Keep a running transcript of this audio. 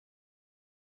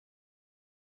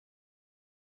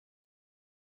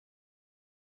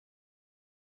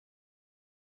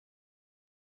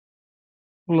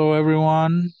Hello,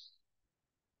 everyone.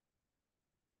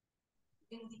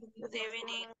 Good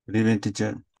evening. Good evening,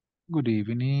 teacher. Good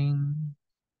evening.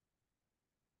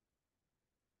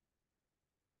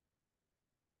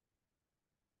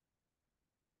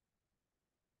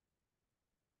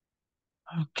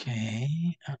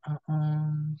 Okay.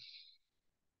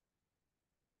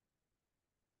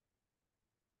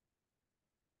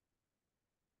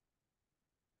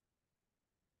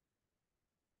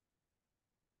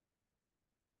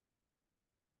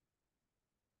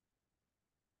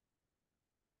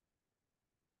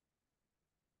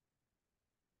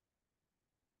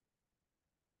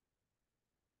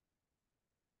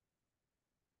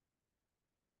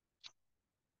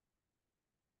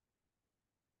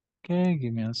 Okay,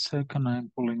 give me a second.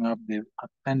 I'm pulling up the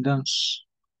attendance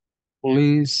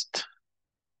list.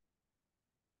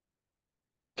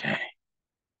 Okay.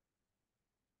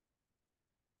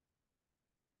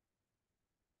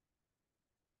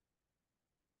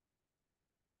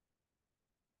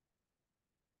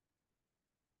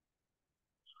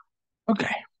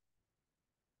 Okay.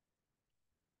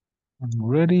 I'm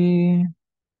ready.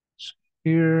 It's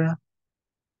here.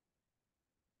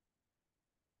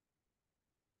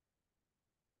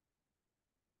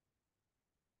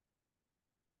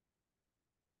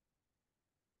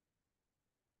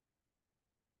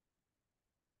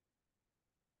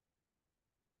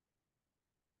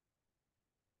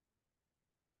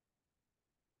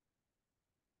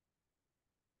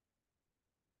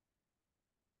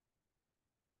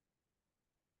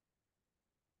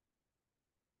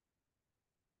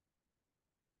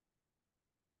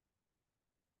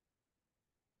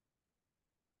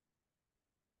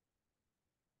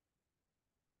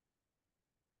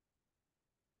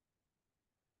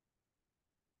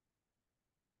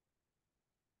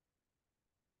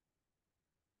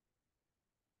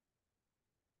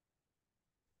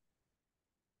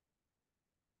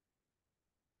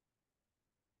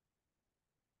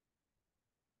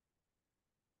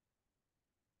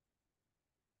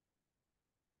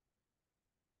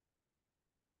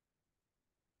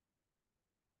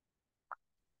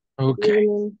 Okay.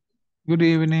 Good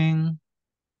evening.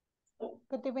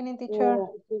 Good evening, teacher.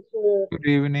 Good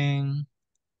evening.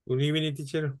 Good evening,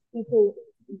 teacher. Teacher,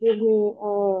 give me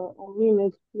a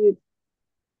minute, please.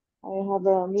 I have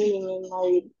a meeting in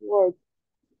my work.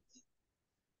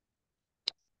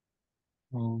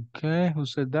 Okay, who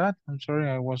said that? I'm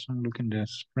sorry, I wasn't looking at the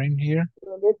screen here.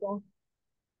 Rebecca.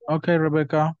 Okay,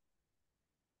 Rebecca.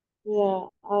 Yeah,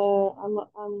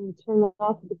 I'm turning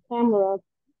off the camera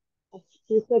a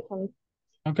few seconds.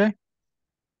 Okay,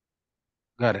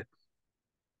 got it.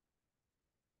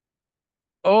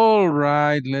 All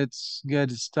right, let's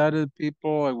get started,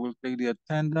 people. I will take the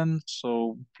attendance,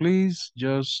 so please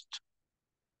just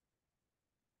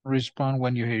respond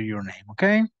when you hear your name,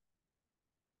 okay?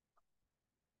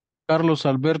 Carlos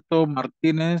Alberto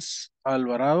Martínez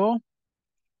Alvarado.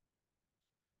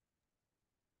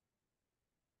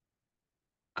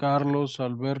 Carlos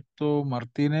Alberto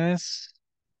Martínez.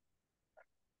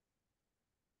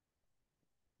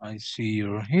 I see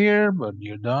you're here, but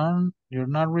you're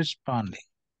not responding.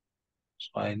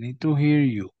 So I need to hear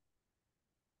you.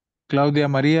 Claudia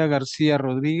María García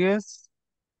Rodríguez.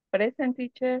 Present,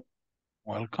 teacher.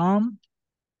 Welcome.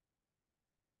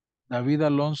 David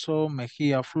Alonso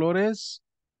Mejía Flores.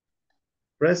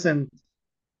 Present.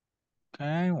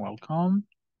 Okay, welcome.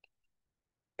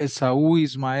 Esaú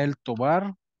Ismael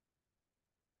Tobar.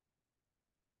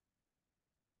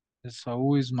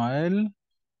 Esaú Ismael.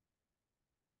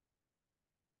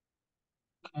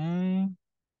 Okay.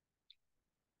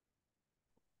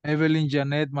 Evelyn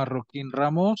Janet Marroquín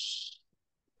Ramos.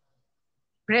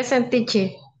 Present,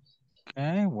 teacher.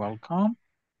 Okay, welcome.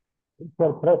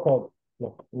 Teacher, present.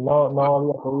 No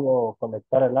había podido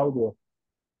conectar el audio.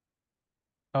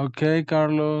 Okay,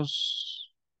 Carlos.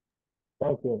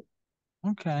 Thank you.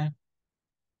 Okay.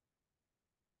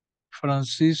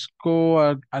 Francisco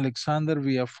Alexander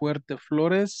Villafuerte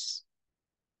Flores.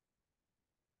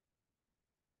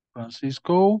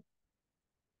 Francisco.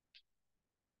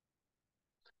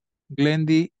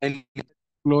 Glendy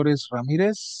Flores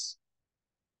Ramírez.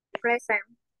 Present.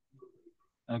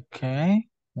 Okay,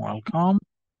 welcome.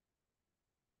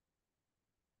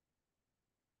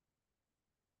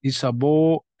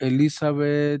 Isabel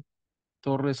Elizabeth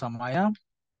Torres Amaya.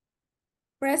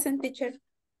 Present, teacher.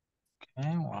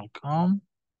 Okay, welcome.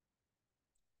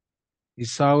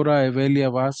 Isaura Evelia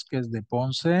Vázquez de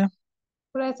Ponce.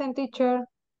 Present, teacher.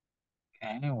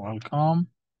 Okay, welcome.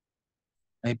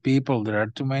 Hey, people, there are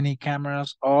too many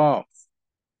cameras off.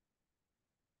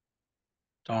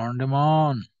 Turn them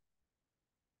on.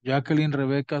 Jacqueline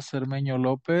Rebeca Cermeño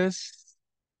López.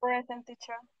 Present,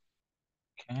 teacher.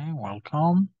 Okay,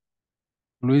 welcome.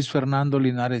 Luis Fernando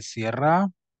Linares Sierra.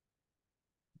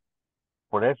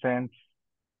 Present.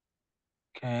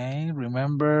 Okay,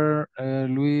 remember,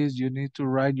 Luis, you need to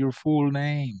write your full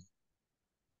name.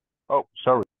 Oh,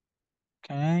 sorry.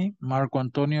 Okay, Marco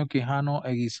Antonio Quijano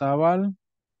Eguizábal.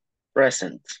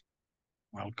 Present.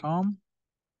 Welcome.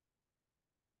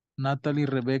 Natalie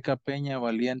Rebeca Peña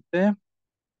Valiente.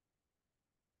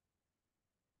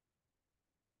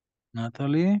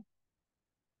 Natalie.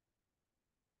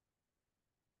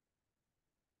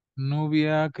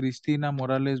 Nubia Cristina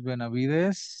Morales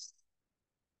Benavides.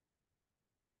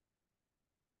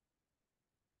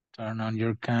 Turn on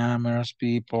your cameras,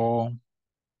 people.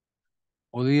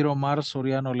 Odir Omar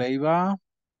Soriano Leiva.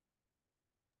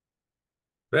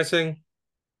 Present.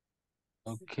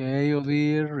 Okay,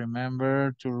 Odir,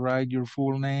 remember to write your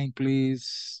full name,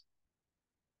 please.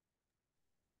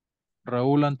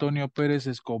 Raúl Antonio Pérez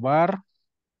Escobar.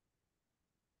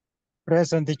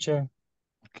 Present, teacher.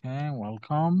 Okay,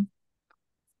 welcome.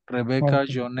 Rebeca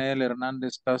Jonel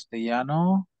Hernández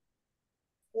Castellano.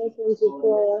 Present,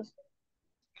 teacher.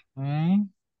 Okay.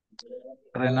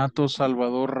 Renato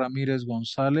Salvador Ramírez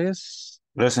González.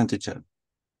 Present, teacher.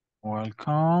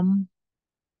 Welcome.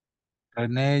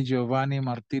 René Giovanni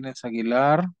Martínez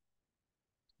Aguilar.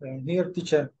 Here,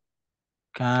 teacher.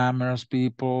 Cameras,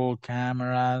 people,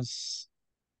 cameras.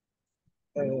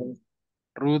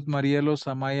 Ruth Marielos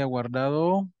Amaya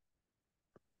Guardado.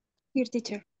 Here,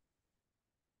 teacher.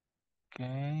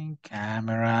 Okay,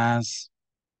 cameras.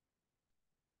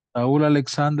 Saúl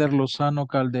Alexander Lozano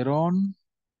Calderón.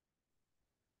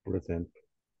 Present.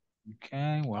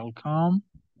 Okay, welcome.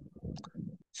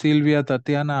 Silvia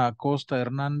Tatiana Acosta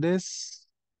Hernández.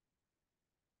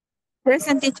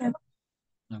 Present, teacher.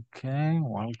 Okay,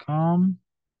 welcome.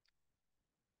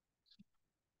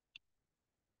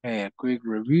 Okay, a quick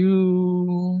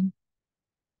review.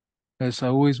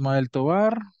 Esaú Ismael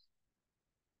Tobar.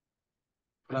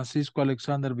 Francisco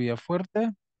Alexander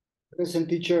Villafuerte. Present,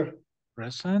 teacher.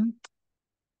 Present.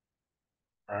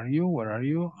 Where are you? Where are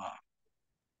you?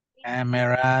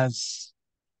 Cameras.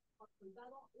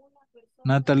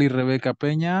 Natalie Rebeca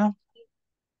Peña.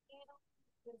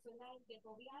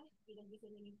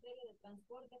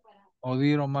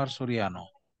 Odir Omar Soriano.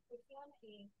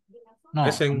 No, I'm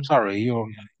Present. sorry, you're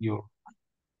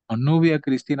Nubia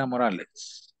Cristina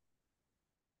Morales.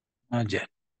 Not yet.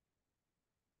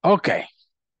 Okay.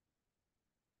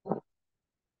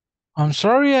 I'm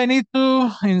sorry, I need to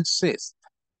insist.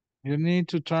 You need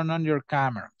to turn on your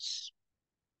cameras.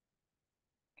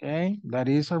 Okay, that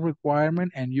is a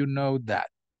requirement and you know that.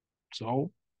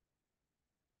 So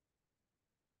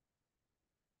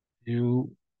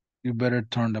you better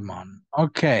turn them on.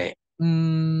 Okay.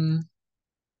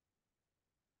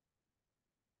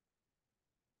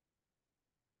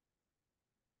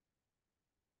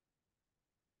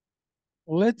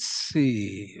 Let's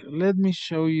see. Let me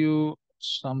show you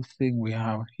something we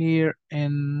have here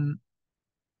on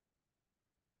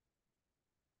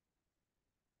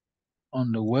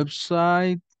the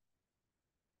website.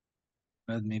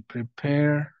 Let me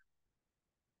prepare.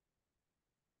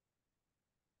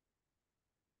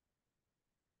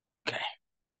 Okay.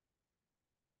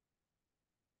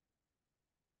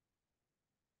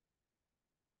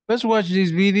 Let's watch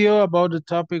this video about the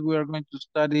topic we are going to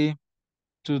study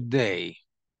today.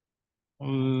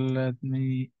 Let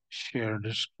me share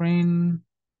the screen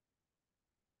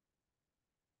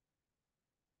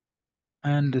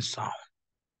and the sound.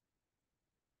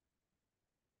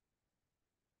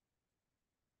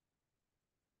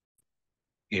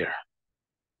 Here.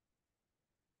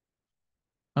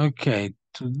 Okay,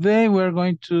 today we're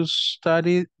going to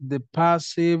study the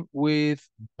passive with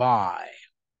by.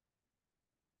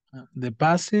 The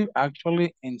passive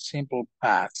actually in simple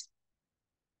past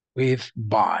with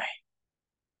by.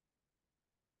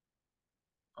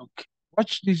 Okay,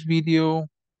 watch this video.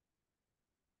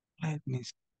 Let me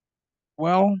see.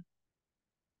 Well,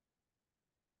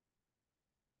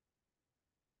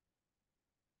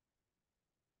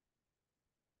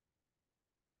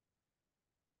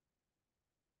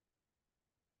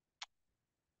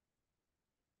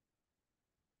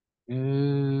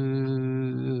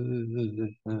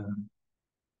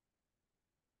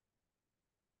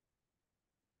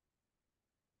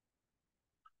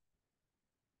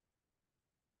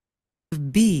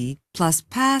 be plus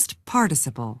past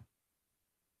participle.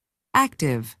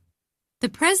 Active. The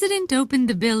president opened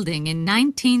the building in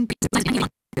 19...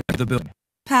 The building.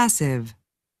 Passive.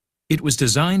 It was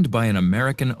designed by an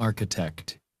American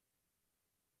architect.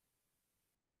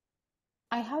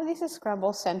 I have this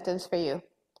Scrabble sentence for you.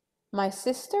 My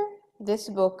sister, this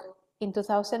book, in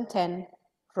 2010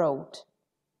 wrote.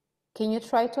 Can you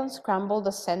try to unscramble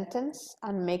the sentence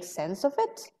and make sense of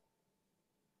it?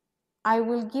 I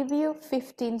will give you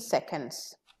 15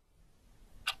 seconds.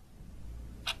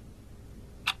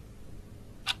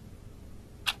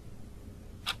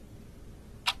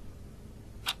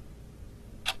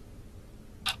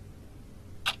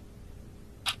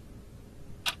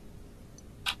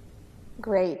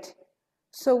 Great.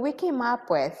 So we came up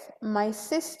with, my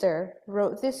sister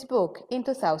wrote this book in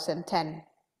 2010.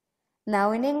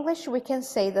 Now in English we can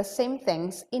say the same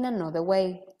things in another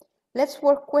way. Let's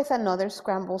work with another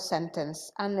scrambled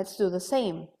sentence and let's do the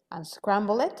same.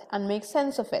 Unscramble it and make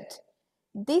sense of it.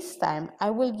 This time I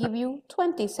will give you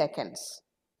 20 seconds.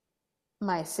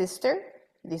 My sister,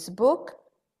 this book,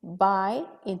 by,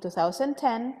 in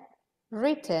 2010,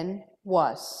 written,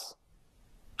 was.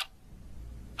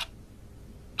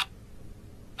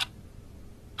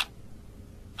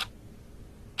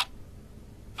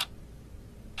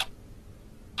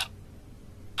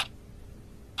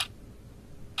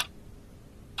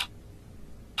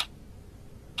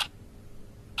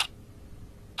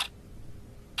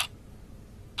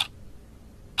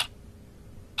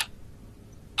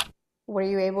 Were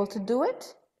you able to do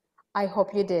it? I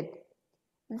hope you did.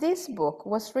 This book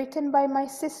was written by my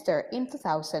sister in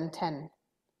 2010.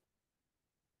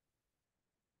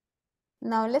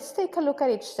 Now let's take a look at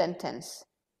each sentence.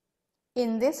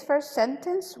 In this first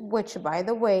sentence, which by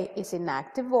the way is in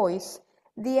active voice,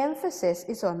 the emphasis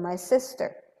is on my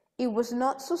sister. It was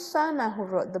not Susanna who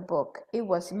wrote the book, it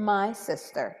was my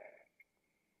sister.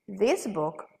 This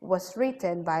book was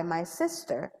written by my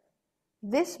sister.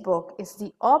 This book is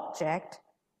the object,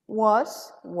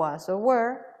 was or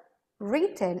were.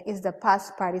 Written is the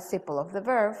past participle of the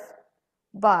verb.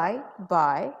 By,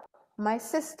 my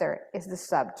sister is the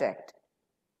subject.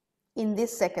 In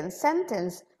this second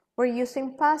sentence, we're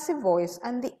using passive voice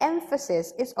and the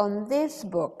emphasis is on this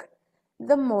book.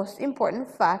 The most important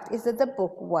fact is that the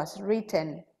book was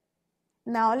written.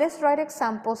 Now let's write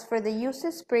examples for the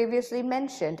uses previously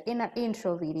mentioned in our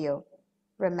intro video.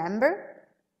 Remember?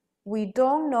 We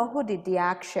don't know who did the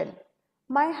action.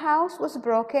 My house was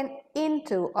broken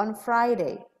into on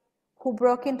Friday. Who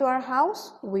broke into our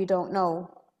house? We don't know.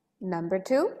 Number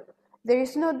 2, there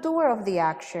is no doer of the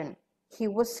action. He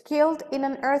was killed in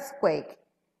an earthquake.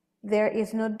 There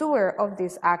is no doer of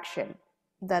this action.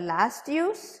 The last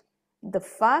use, the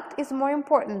fact is more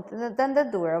important than the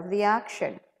doer of the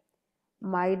action.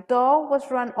 My dog was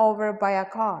run over by a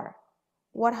car.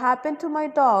 What happened to my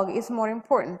dog is more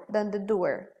important than the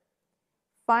doer.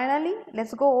 Finally,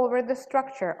 let's go over the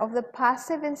structure of the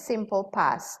passive and simple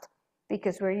past.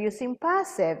 Because we're using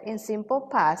passive in simple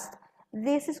past,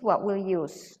 this is what we'll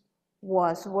use.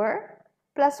 Was, were,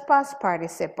 plus past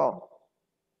participle.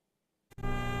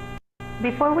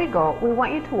 Before we go, we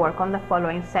want you to work on the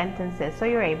following sentences so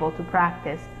you're able to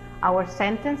practice. Our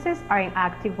sentences are in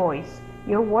active voice.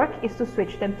 Your work is to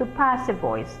switch them to passive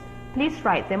voice. Please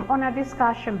write them on a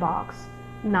discussion box.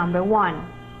 Number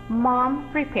 1. Mom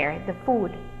prepared the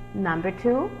food. Number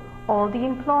 2, all the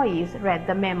employees read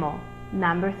the memo.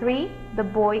 Number 3, the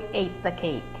boy ate the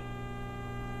cake.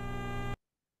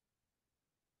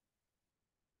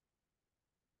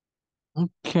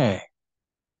 Okay.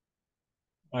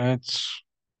 Let's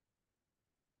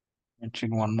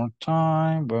mention one more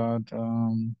time, but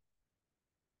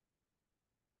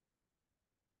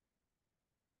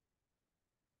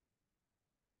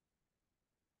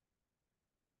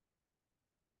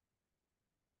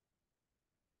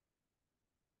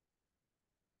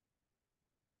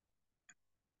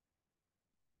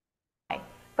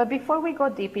But before we go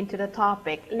deep into the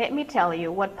topic, let me tell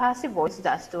you what passive voice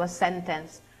does to a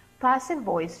sentence. Passive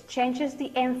voice changes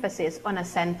the emphasis on a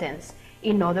sentence.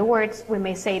 In other words, we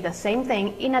may say the same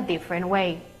thing in a different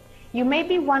way. You may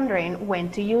be wondering when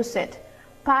to use it.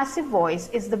 Passive voice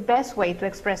is the best way to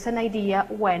express an idea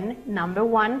when, number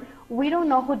 1, we don't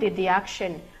know who did the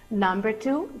action. Number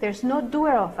 2, there's no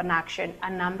doer of an action.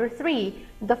 And number 3,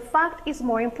 the fact is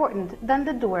more important than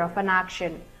the doer of an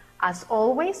action. As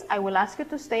always, I will ask you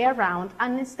to stay around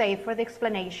and stay for the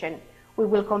explanation. We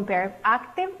will compare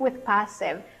active with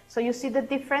passive, so you see the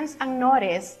difference and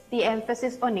notice the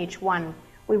emphasis on each one.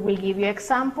 We will give you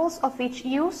examples of each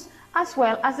use, as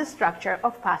well as the structure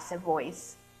of passive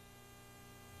voice.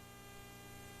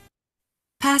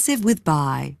 Passive with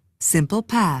by, simple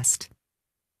past.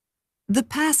 The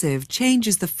passive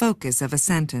changes the focus of a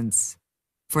sentence.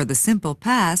 For the simple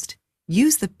past,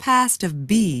 use the past of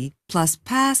be plus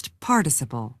past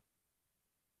participle.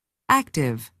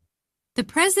 Active. The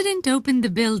president opened the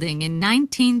building in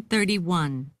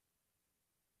 1931.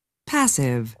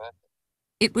 Passive.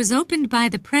 It was opened by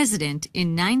the president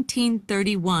in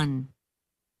 1931.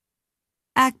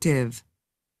 Active.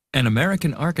 An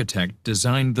American architect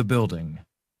designed the building.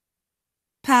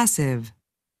 Passive.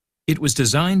 It was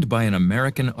designed by an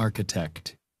American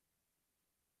architect.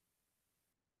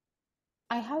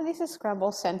 I have this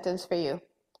scrambled sentence for you.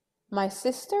 My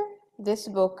sister, this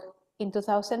book, in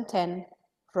 2010,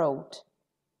 wrote.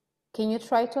 Can you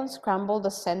try to unscramble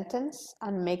the sentence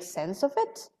and make sense of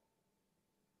it?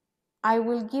 I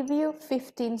will give you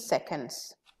 15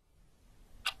 seconds.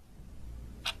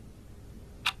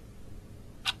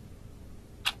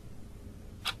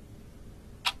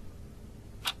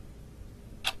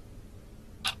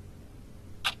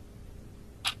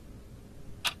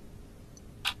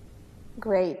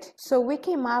 Great. So we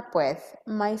came up with,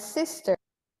 my sister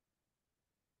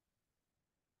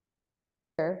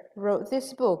wrote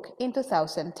this book in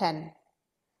 2010.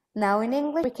 Now in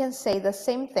English, we can say the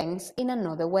same things in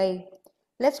another way.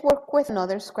 Let's work with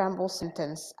another scrambled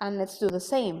sentence and let's do the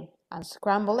same.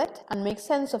 Unscramble it and make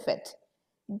sense of it.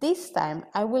 This time,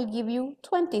 I will give you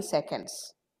 20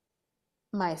 seconds.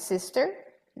 My sister,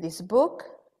 this book,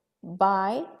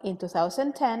 by, in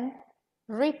 2010,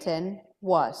 written,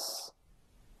 was.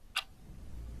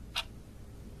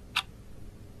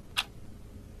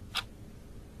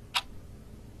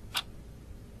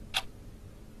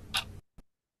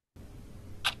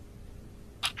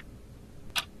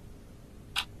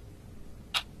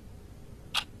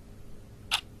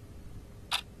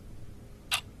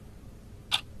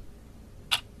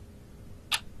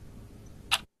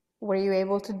 Were you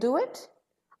able to do it?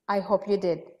 I hope you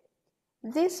did.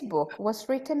 This book was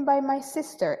written by my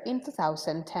sister in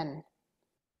 2010.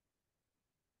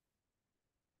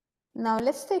 Now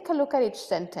let's take a look at each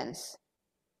sentence.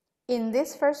 In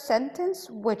this first sentence,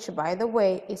 which by the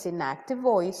way is in active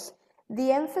voice,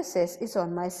 the emphasis is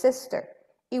on my sister.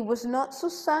 It was not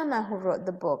Susanna who wrote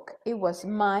the book, it was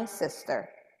my sister.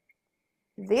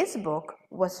 This book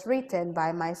was written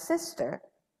by my sister.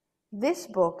 This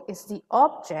book is the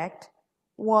object,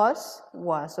 was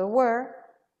or were.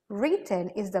 Written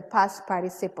is the past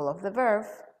participle of the verb.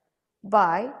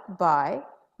 By,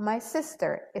 my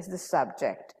sister is the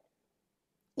subject.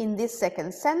 In this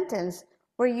second sentence,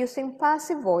 we're using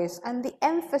passive voice and the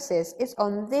emphasis is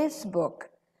on this book.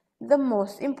 The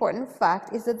most important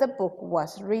fact is that the book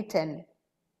was written.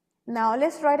 Now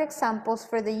let's write examples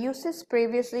for the uses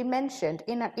previously mentioned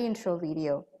in our intro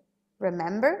video.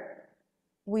 Remember?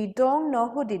 We don't know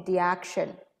who did the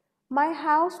action. My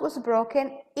house was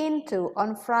broken into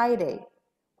on Friday.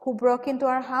 Who broke into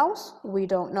our house? We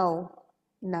don't know.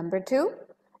 Number 2,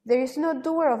 there is no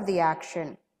doer of the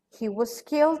action. He was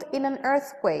killed in an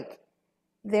earthquake.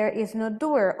 There is no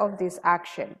doer of this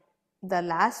action. The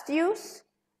last use,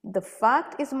 the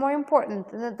fact is more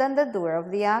important than the doer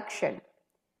of the action.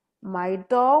 My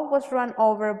dog was run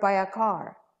over by a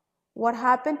car. What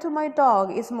happened to my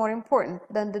dog is more important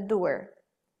than the doer.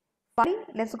 Finally,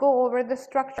 let's go over the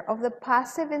structure of the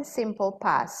passive in simple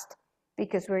past.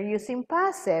 Because we're using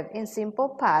passive in simple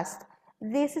past,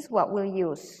 this is what we'll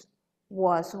use.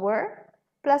 Was, were,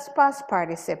 plus past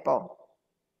participle.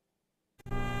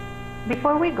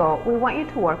 Before we go, we want you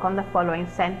to work on the following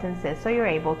sentences so you're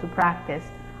able to practice.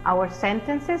 Our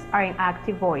sentences are in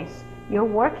active voice. Your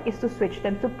work is to switch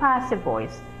them to passive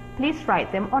voice. Please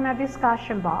write them on our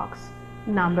discussion box.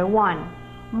 Number 1,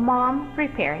 Mom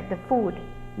prepared the food.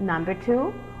 Number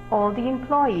 2, all the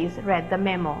employees read the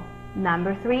memo.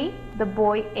 Number 3, the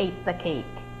boy ate the cake.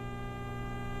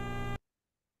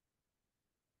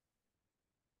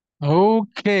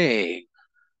 Okay.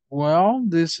 Well,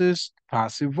 this is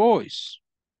passive voice.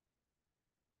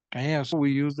 Okay, so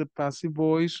we use the passive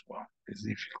voice. Well, it's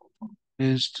difficult.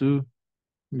 Is to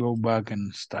go back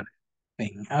and study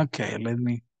thing. Okay, let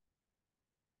me.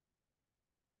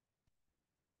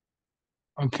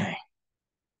 Okay.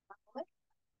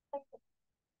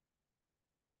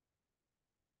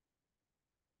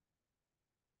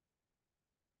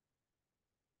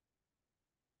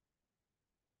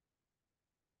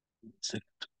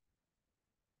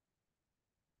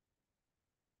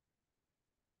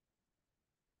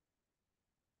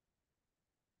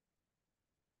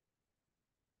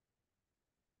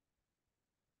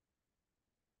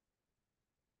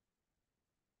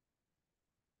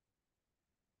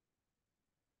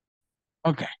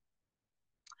 Okay.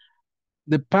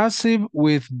 The passive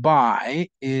with by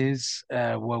is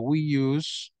what we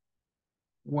use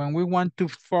when we want to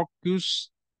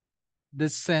focus the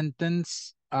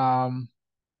sentence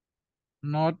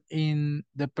not in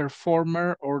the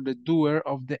performer or the doer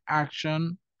of the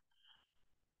action,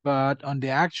 but on the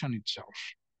action itself.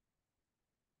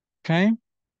 Okay?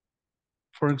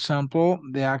 For example,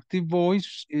 the active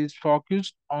voice is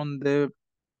focused on the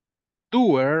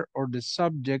doer or the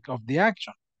subject of the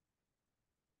action.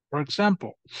 For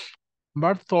example,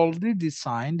 Bartholdi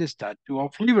designed the Statue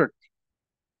of Liberty.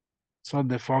 So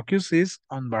the focus is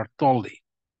on Bartholdi.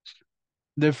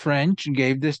 The French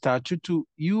gave the statue to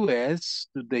the US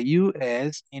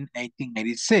in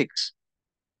 1886.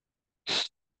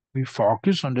 We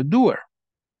focus on the doer.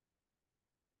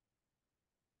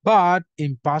 But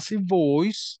in passive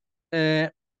voice,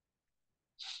 the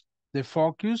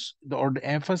focus or the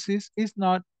emphasis is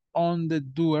not on the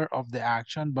doer of the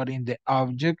action, but in the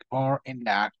object or in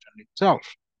the action itself.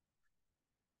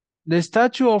 The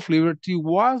Statue of Liberty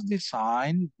was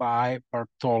designed by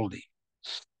Bartholdi.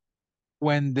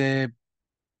 When the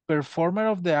performer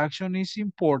of the action is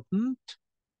important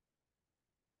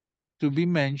to be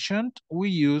mentioned, we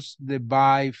use the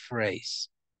by phrase.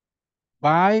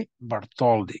 By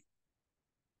Bartholdi.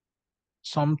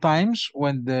 Sometimes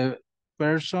when the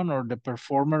person or the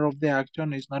performer of the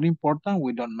action is not important,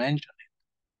 we don't mention it.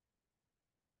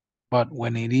 But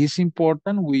when it is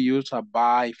important, we use a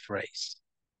by phrase.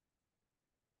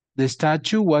 The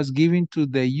statue was given to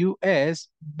the US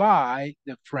by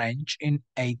the French in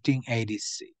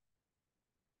 1886.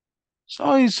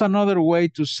 So it's another way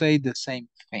to say the same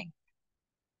thing.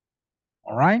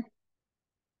 All right?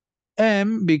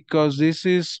 And because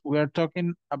we're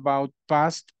talking about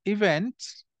past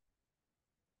events,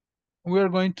 we are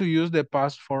going to use the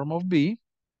past form of be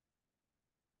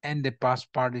and the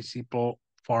past participle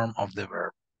form of the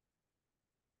verb.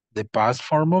 The past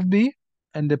form of be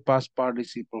and the past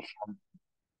participle form.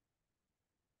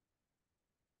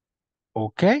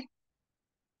 Okay?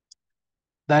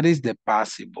 That is the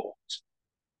passive voice.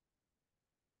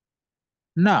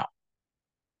 Now,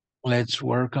 let's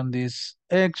work on this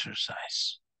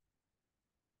exercise.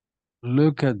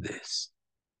 Look at this.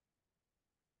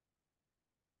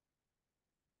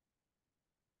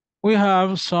 We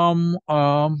have some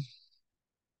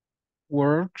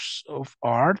works of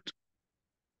art,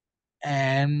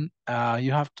 and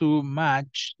you have to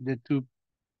match the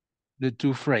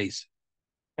two phrases.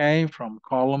 Okay, from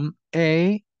column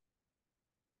A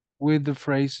with the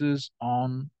phrases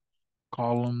on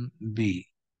column B.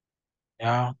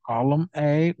 Yeah, column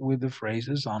A with the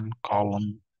phrases on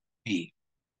column B.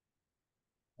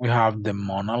 We have the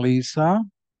Mona Lisa,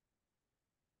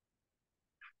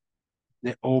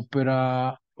 the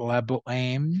opera La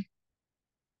Boheme,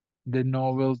 the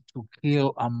novel To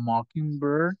Kill a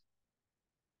Mockingbird,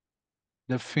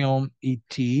 the film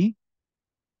E.T.,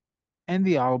 and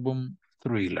the album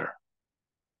Thriller.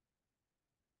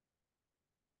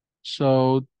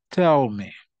 So tell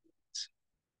me,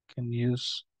 can you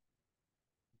use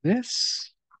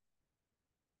this?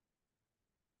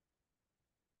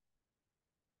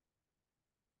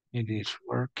 It is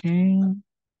working.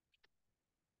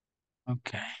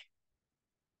 Okay.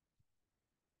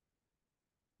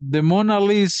 The Mona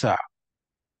Lisa.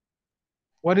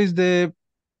 What is the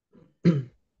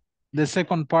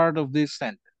second part of this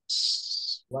sentence?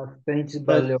 Was painted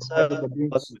by Leonardo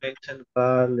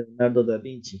da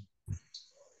Vinci.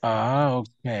 Ah,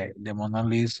 okay. The Mona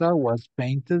Lisa was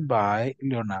painted by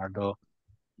Leonardo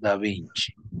da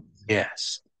Vinci.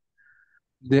 Yes.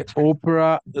 The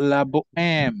opera La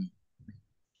Boheme.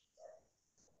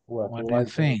 What do you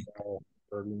think?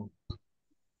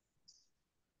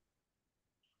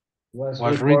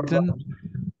 Was written?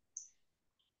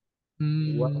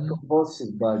 Was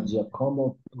composed by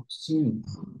Giacomo Puccini.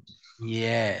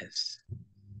 Yes.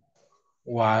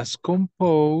 Was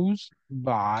composed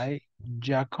by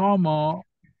Giacomo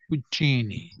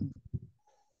Puccini.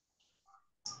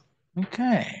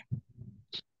 Okay.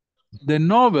 The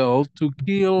novel To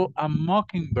Kill a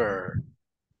Mockingbird.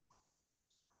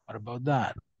 What about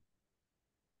that?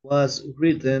 Was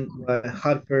written by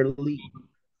Harper Lee.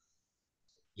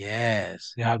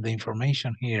 Yes, you have the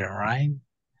information here, right?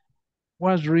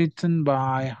 Was written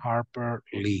by Harper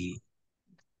Lee.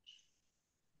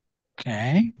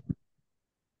 Okay.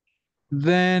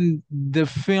 Then the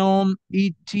film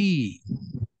E.T.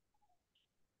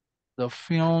 The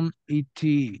film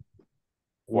E.T.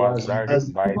 Was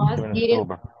directed by Steven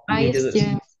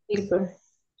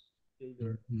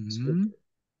Spielberg.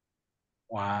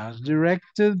 Was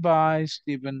directed by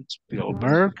Steven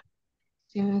Spielberg.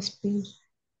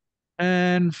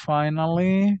 And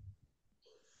finally,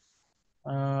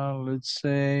 let's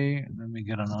say, let me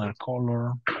get another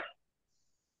color.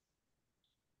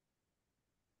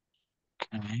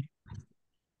 Okay.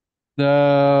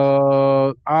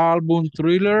 The album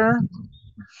Thriller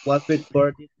was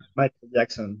recorded by Michael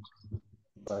Jackson.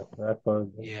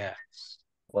 Yes.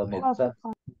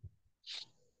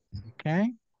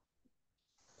 Okay,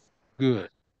 good.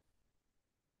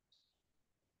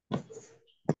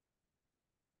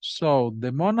 So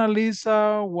the Mona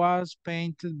Lisa was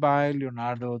painted by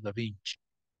Leonardo da Vinci.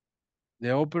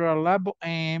 The opera La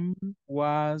Bohème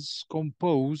was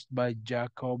composed by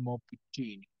Giacomo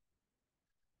Puccini.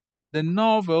 The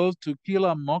novel To Kill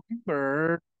a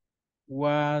Mockingbird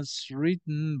was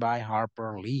written by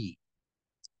Harper Lee.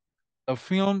 The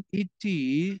film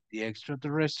E.T., the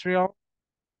Extraterrestrial,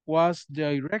 was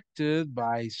directed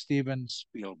by Steven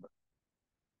Spielberg.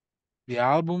 The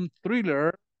album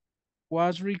Thriller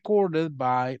was recorded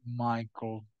by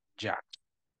Michael Jackson.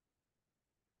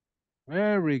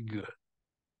 Very good.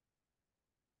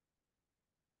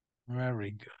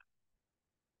 Very good.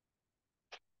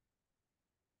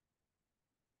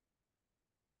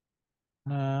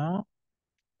 Now,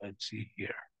 let's see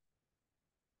here.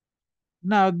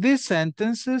 Now, these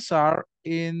sentences are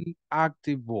in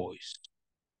active voice.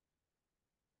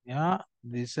 Yeah,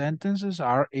 these sentences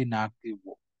are in active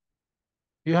voice.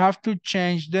 You have to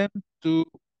change them to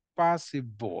passive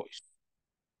voice.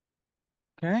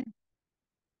 Okay?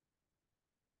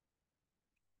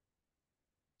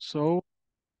 So,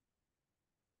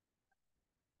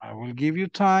 I will give you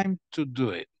time to do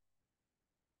it.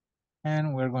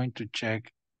 And we're going to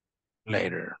check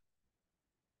later.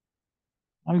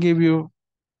 I'll give you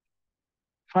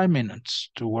 5 minutes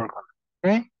to work on it.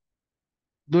 Okay?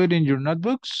 Do it in your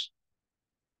notebooks.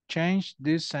 Change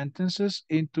these sentences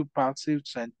into passive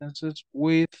sentences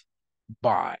with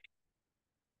by.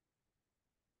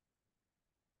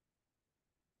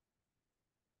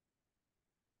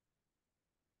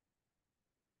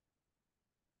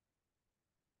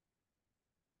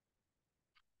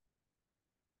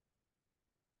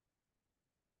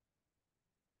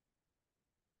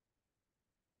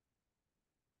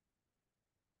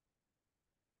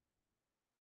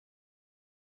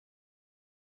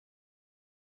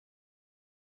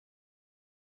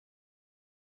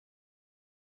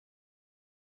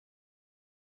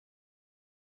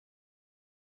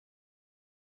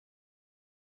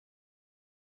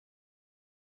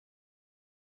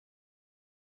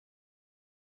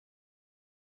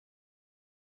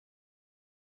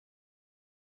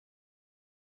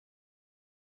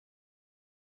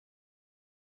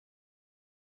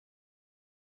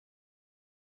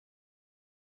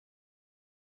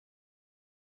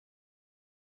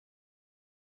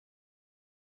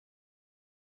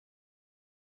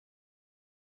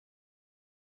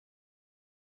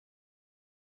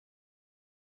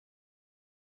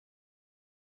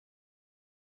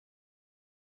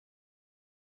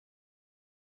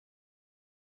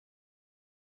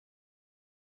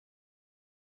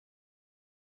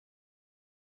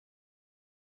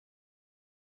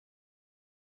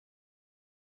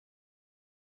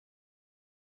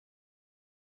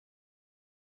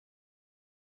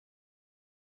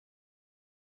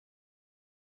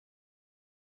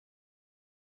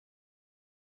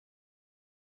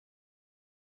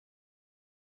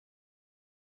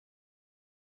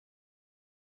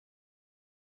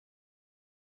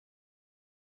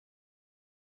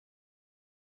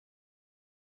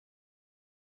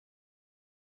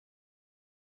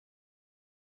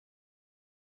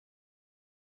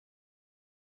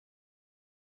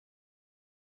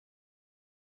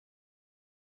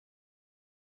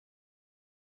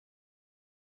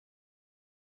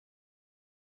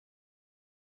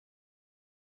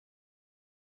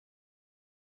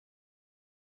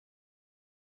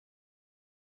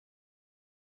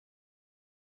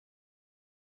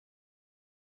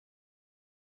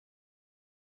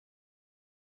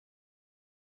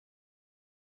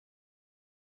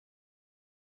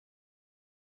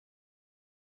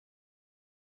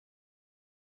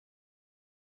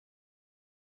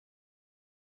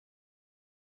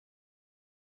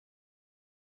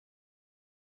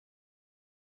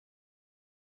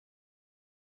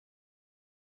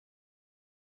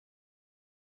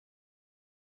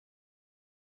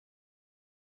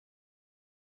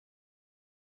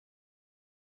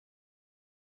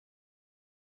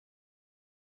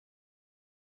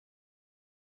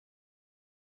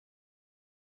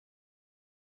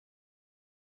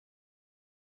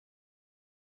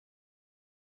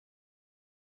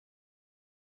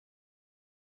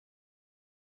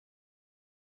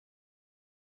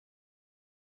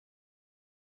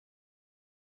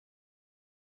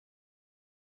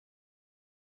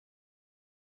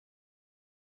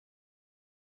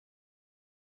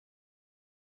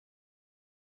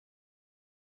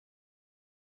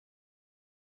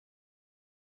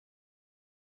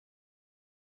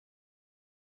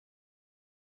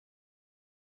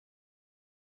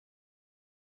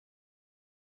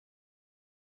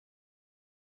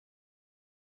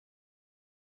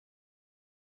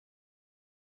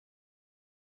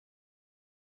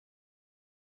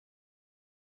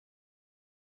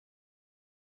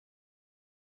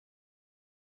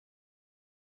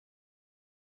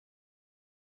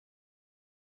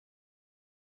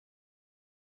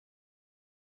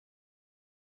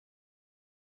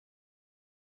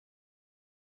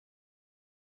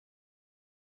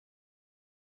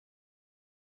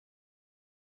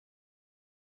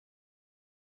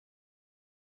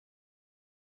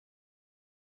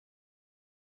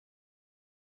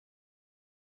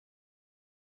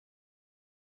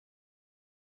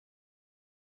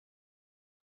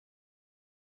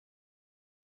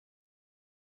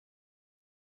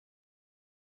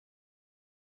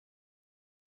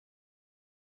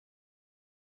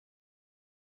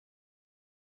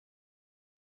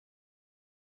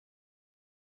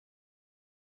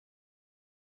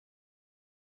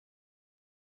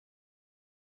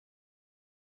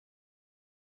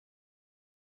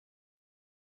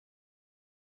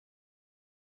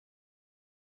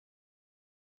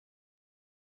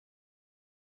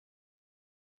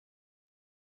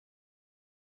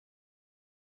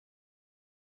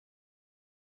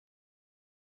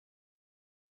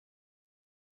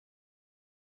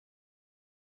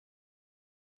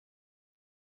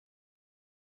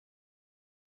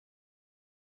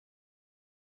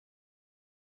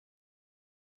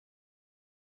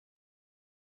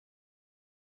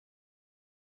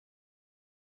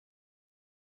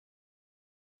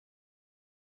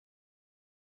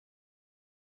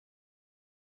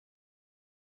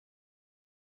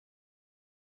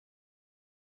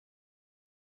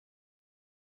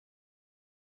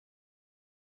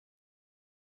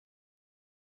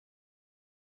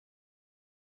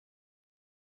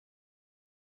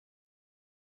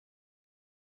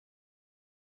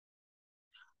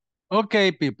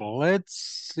 Okay, people,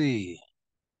 let's see.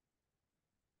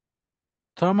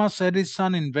 Thomas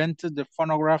Edison invented the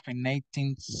phonograph in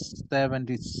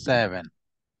 1877.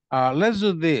 Let's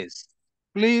do this.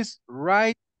 Please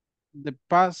write the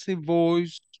passive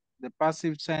voice, the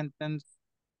passive sentence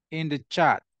in the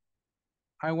chat.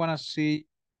 I want to see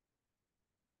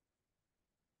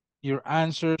your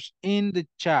answers in the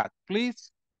chat,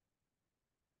 please.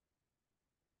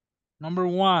 Number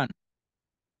one,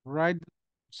 write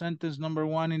sentence number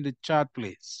one in the chat,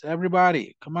 please.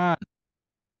 Everybody, come on.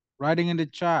 Writing in the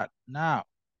chat now.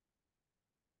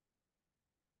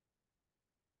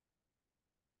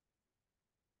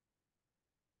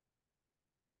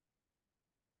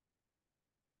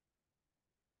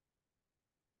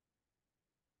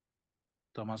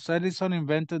 Thomas Edison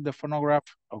invented the phonograph.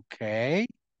 Okay.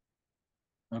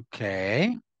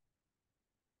 Okay.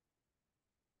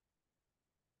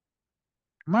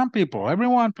 Come on, people.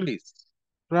 Everyone, please.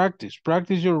 Practice.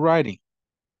 Practice your writing.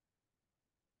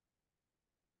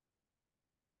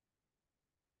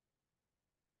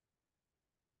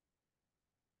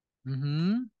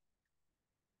 Mm-hmm.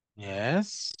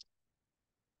 Yes.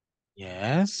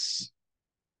 Yes.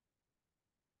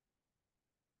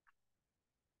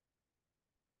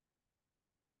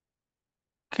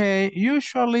 Okay.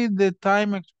 Usually the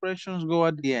time expressions go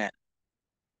at the end.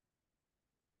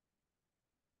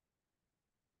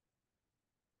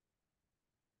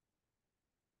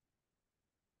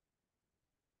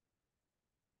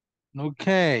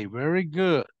 Okay. Very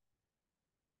good.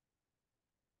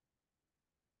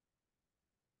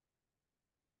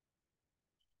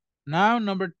 Now,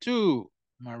 number two.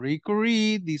 Marie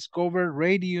Curie discovered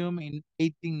radium in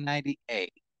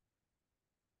 1898.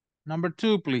 Number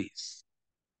two, please.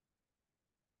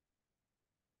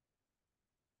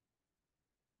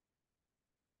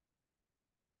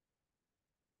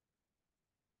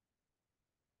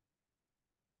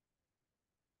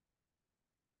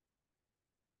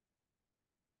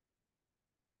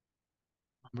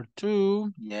 Number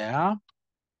two. Yeah.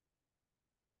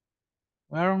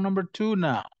 We're on number two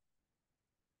now.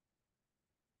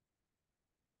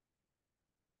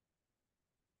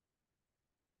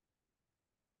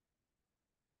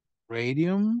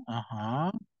 Radium.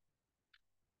 Uh-huh.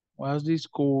 Was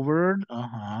discovered.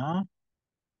 Uh-huh.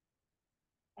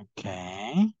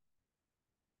 Okay.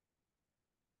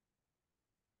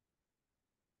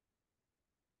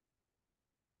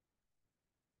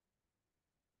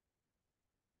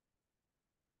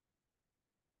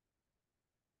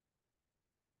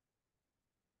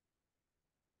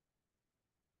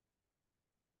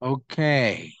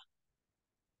 Okay.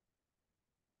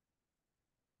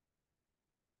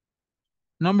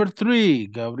 Number three,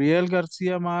 Gabriel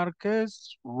Garcia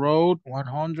Marquez wrote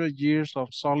 100 Years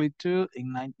of Solitude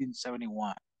in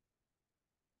 1971.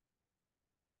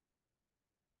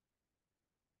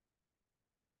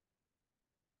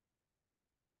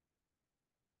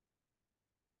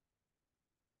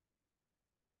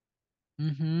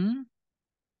 Mm-hmm.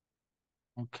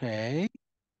 Okay.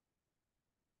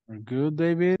 We're good,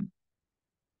 David.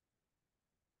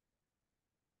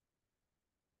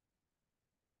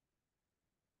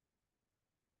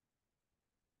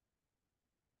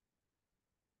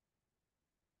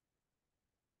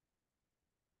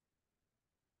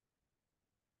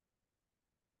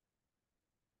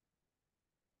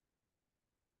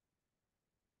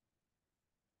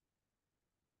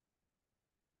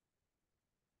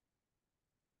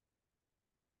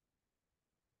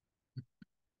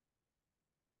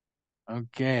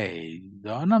 Okay.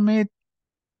 Don't omit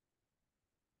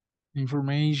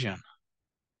information.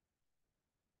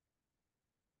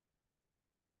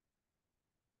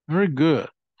 Very good.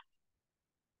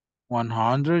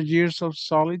 100 Years of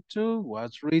Solitude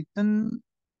was written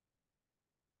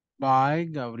by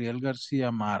Gabriel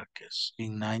Garcia Marquez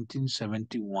in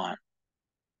 1971.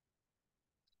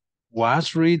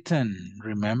 Was written.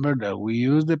 Remember that we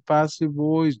use the passive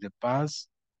voice, the past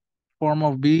form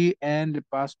of be, and the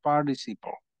past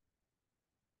participle.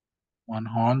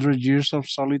 100 Years of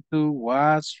Solitude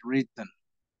was written.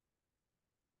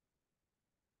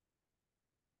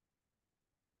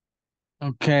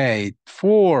 Okay,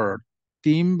 4.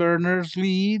 Tim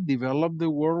Berners-Lee developed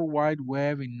the World Wide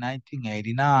Web in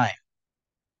 1989.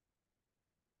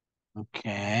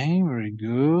 Okay, very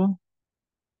good.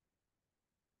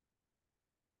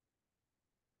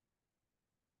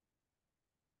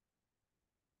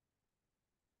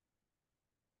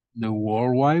 The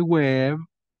World Wide Web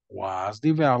was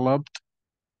developed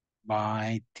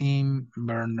by Tim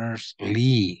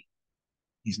Berners-Lee.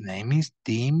 His name is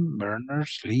Tim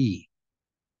Berners-Lee.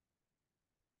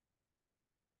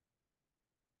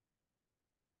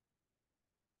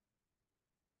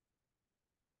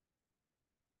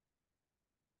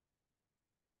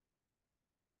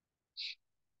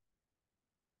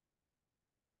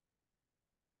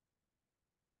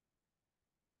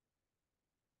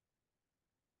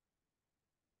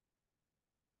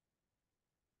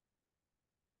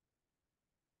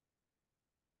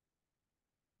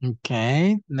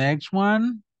 Okay, next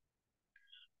one.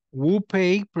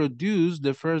 Whoopay produced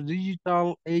the first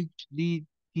digital HD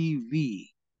TV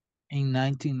in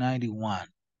 1991.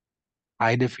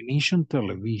 High definition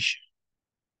television.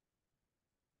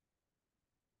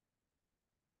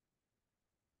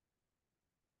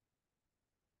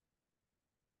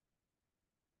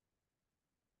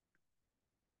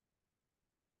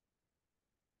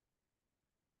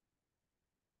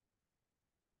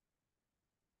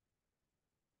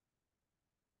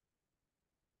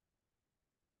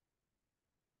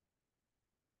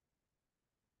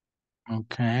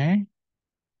 Okay.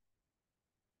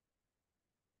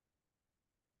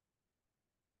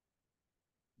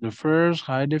 The first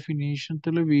high definition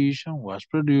television was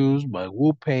produced by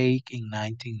Whoopay in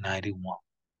 1991.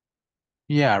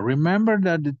 Yeah, remember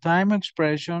that the time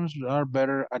expressions are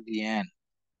better at the end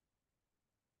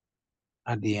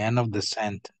of the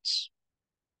sentence.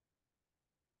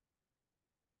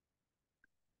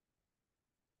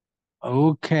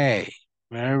 Okay,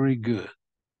 very good.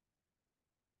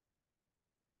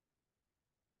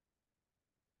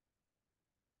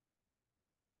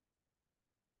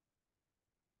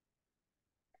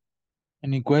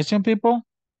 Any question, people,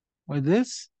 with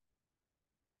this?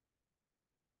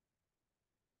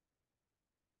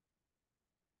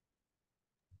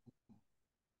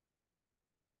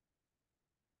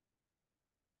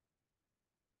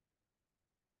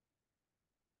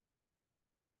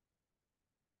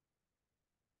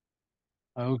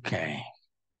 Okay.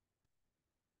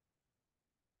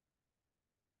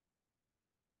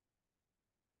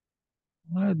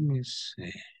 Let me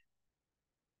see.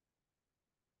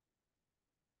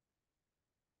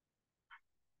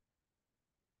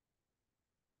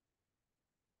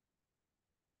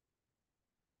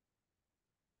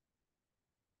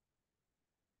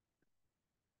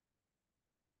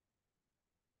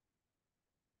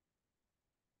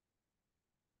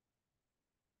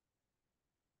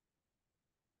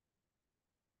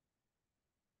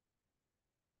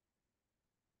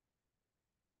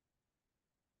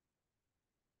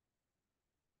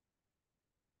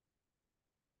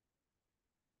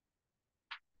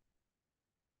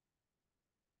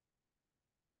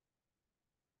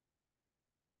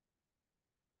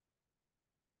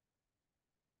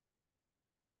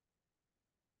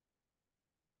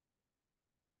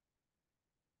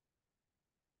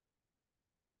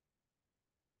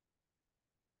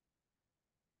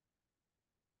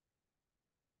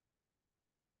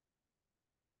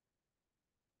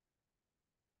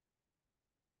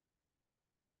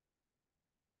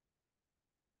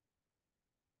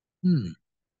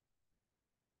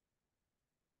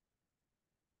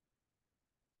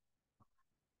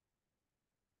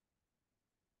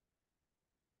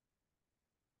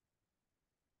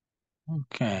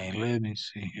 Okay, let me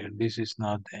see here. This is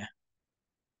not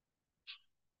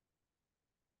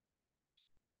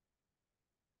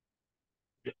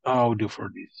the audio for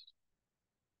this.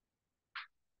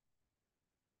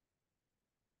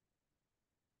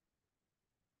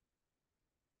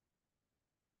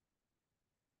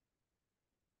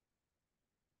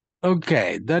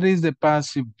 Okay, that is the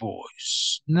passive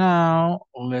voice. Now,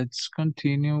 let's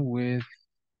continue with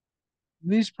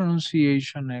this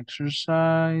pronunciation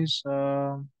exercise.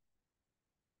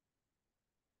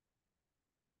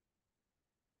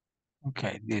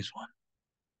 Okay, this one.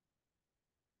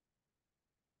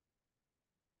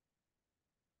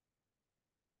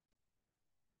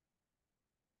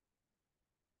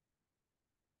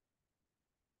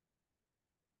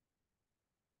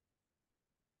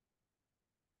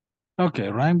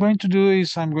 Okay, what I'm going to do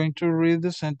is I'm going to read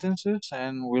the sentences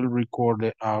and we'll record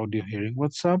the audio here in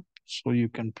WhatsApp so you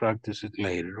can practice it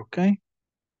later, okay?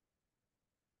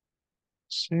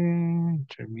 See,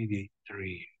 intermediate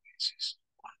 3. This is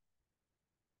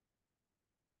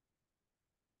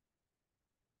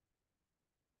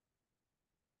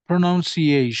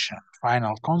pronunciation.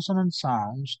 Final consonant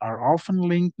sounds are often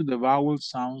linked to the vowel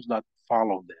sounds that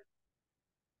follow them.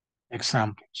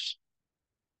 Examples.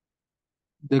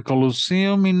 The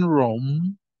Colosseum in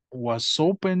Rome was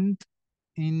opened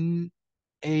in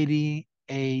 80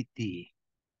 AD.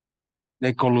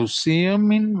 The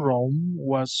Colosseum in Rome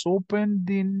was opened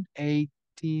in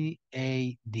 80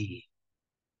 AD. The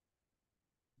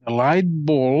light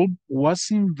bulb was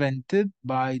invented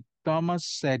by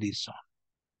Thomas Edison.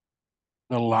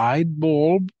 The light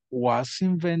bulb was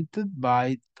invented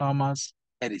by Thomas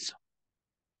Edison.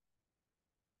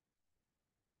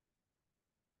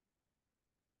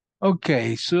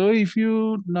 Okay, so if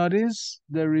you notice,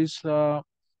 there is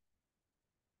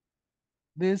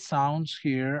these sounds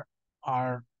here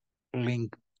are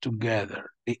linked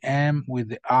together. The M with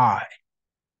the I.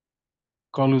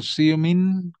 Colosseum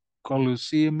in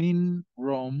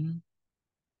Rome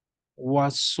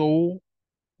was opened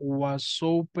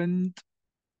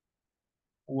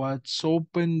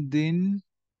in.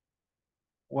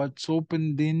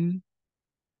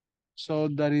 So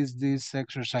that is this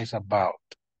exercise about.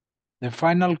 The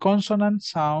final consonant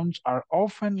sounds are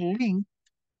often linked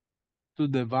to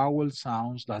the vowel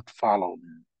sounds that follow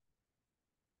them.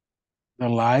 The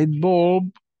light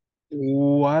bulb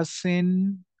was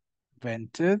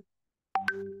invented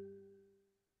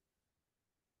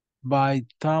by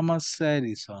Thomas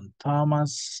Edison.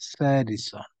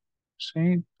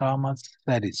 See, Thomas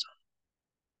Edison.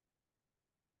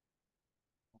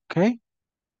 Okay.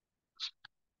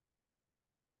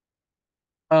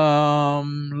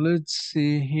 Let's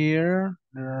see here.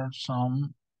 There are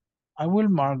some. I will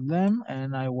mark them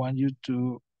and I want you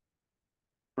to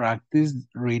practice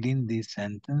reading these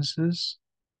sentences.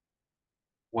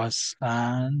 Was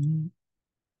an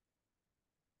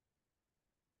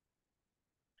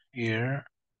here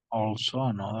also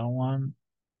another one.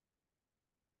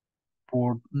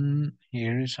 Important.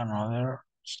 Here is another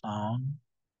sound.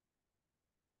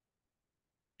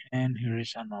 And here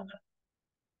is another.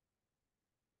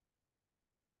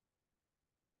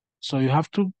 So you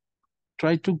have to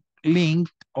try to link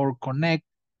or connect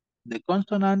the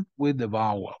consonant with the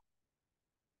vowel.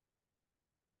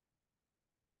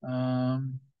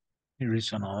 Here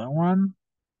is another one.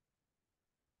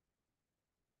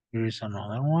 Here is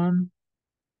another one.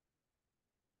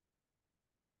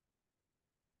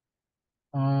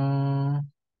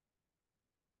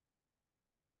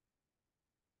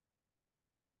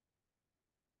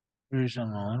 Here is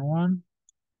another one.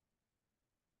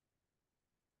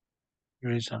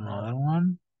 Here is another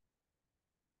one.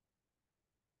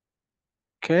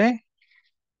 Okay.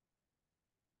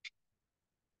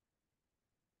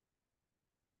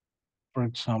 For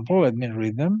example, let me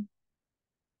read them.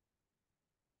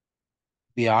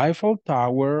 The Eiffel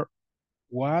Tower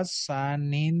was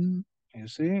an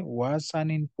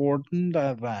important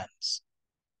advance.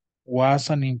 Was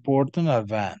an important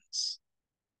advance.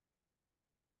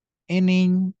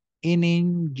 In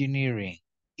engineering.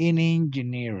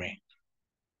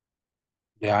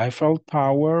 The Eiffel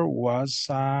Tower was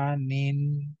an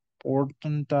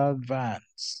important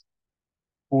advance.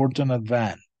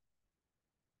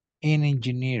 In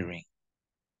engineering.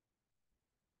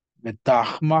 The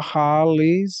Taj Mahal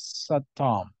is a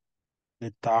tomb.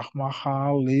 The Taj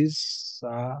Mahal is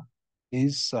a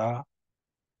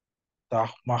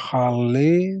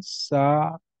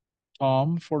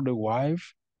tomb for the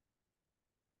wife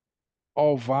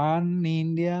of an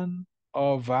Indian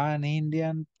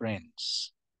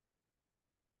prince.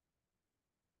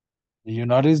 You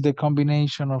notice the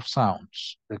combination of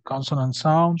sounds, the consonant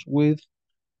sounds with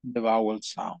the vowel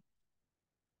sound.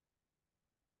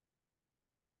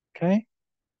 Okay?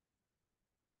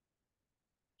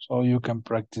 So you can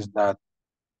practice that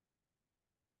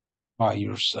by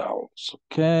yourselves.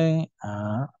 Okay?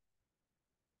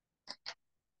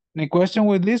 Any question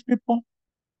with these people?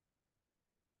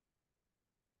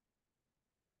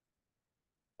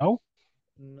 No?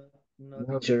 No,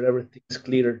 teacher, everything is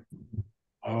clear.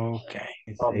 Okay.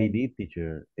 It's AD,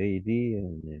 teacher. AD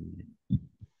and then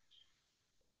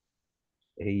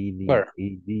AD, Where?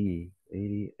 AD,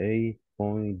 88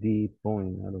 point D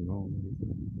point. I don't know.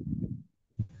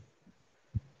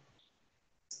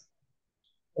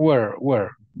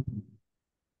 Where?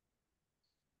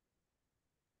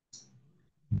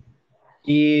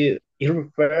 It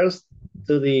refers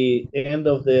to the end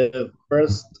of the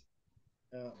first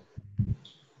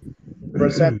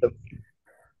sentence.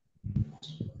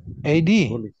 AD.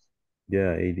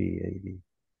 Yeah, AD.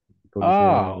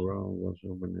 Oh. Was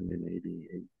open and then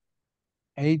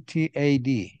AD. 80 AD.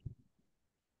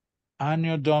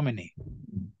 Anno Domini.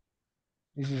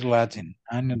 This is Latin.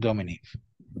 Anno Domini.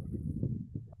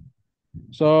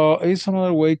 So it's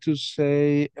another way to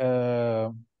say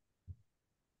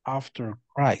after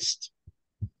Christ.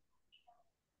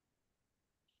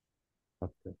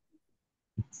 Okay.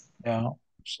 Yeah.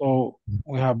 So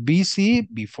we have BC,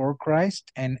 before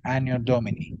Christ, and Anno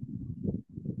Domini.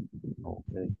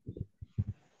 Okay.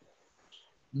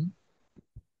 Hmm?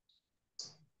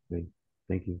 Okay.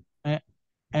 Thank you.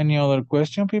 Any other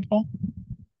question, people?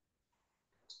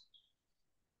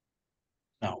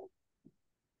 No.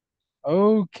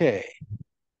 Okay.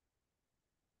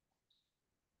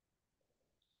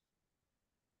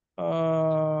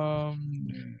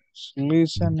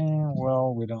 Listening.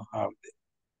 Well, we don't have it.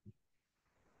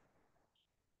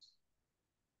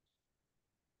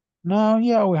 Now,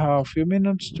 yeah, we have a few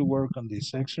minutes to work on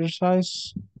this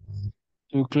exercise.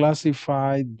 to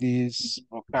classify this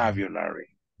vocabulary.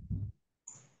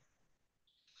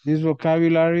 This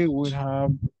vocabulary will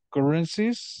have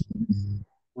currencies,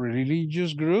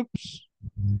 religious groups,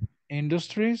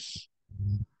 industries,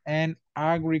 and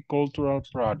agricultural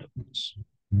products.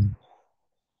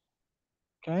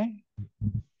 Okay?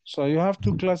 So you have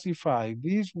to classify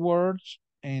these words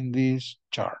in this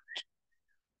chart.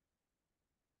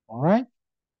 All right?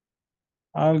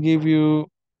 I'll give you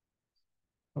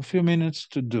a few minutes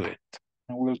to do it,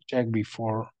 and we'll check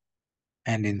before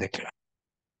ending the class.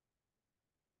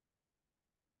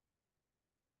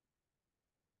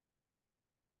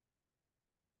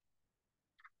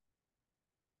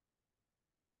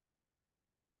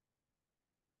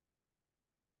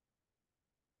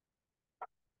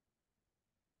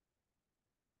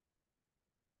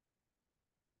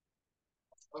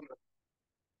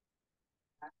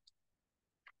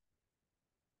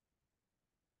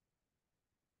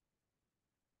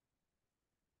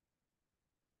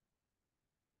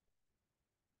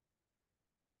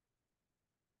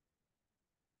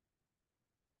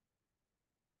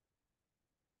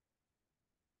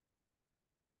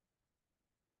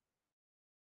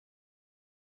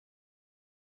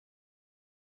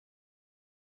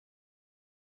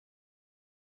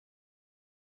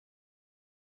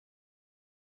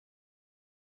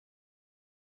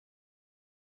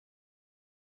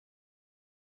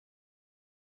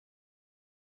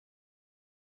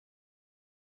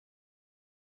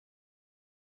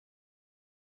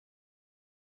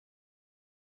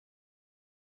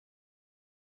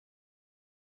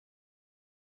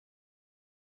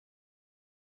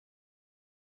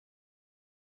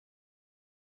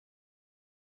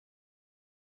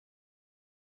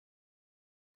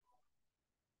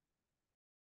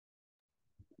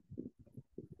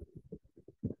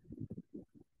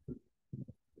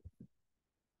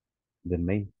 The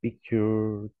main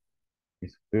picture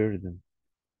is burden.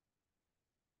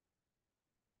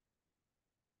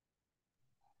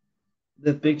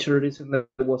 The picture is in the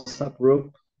WhatsApp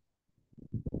group.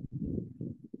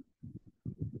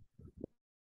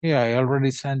 Yeah, I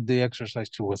already sent the exercise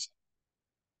to us.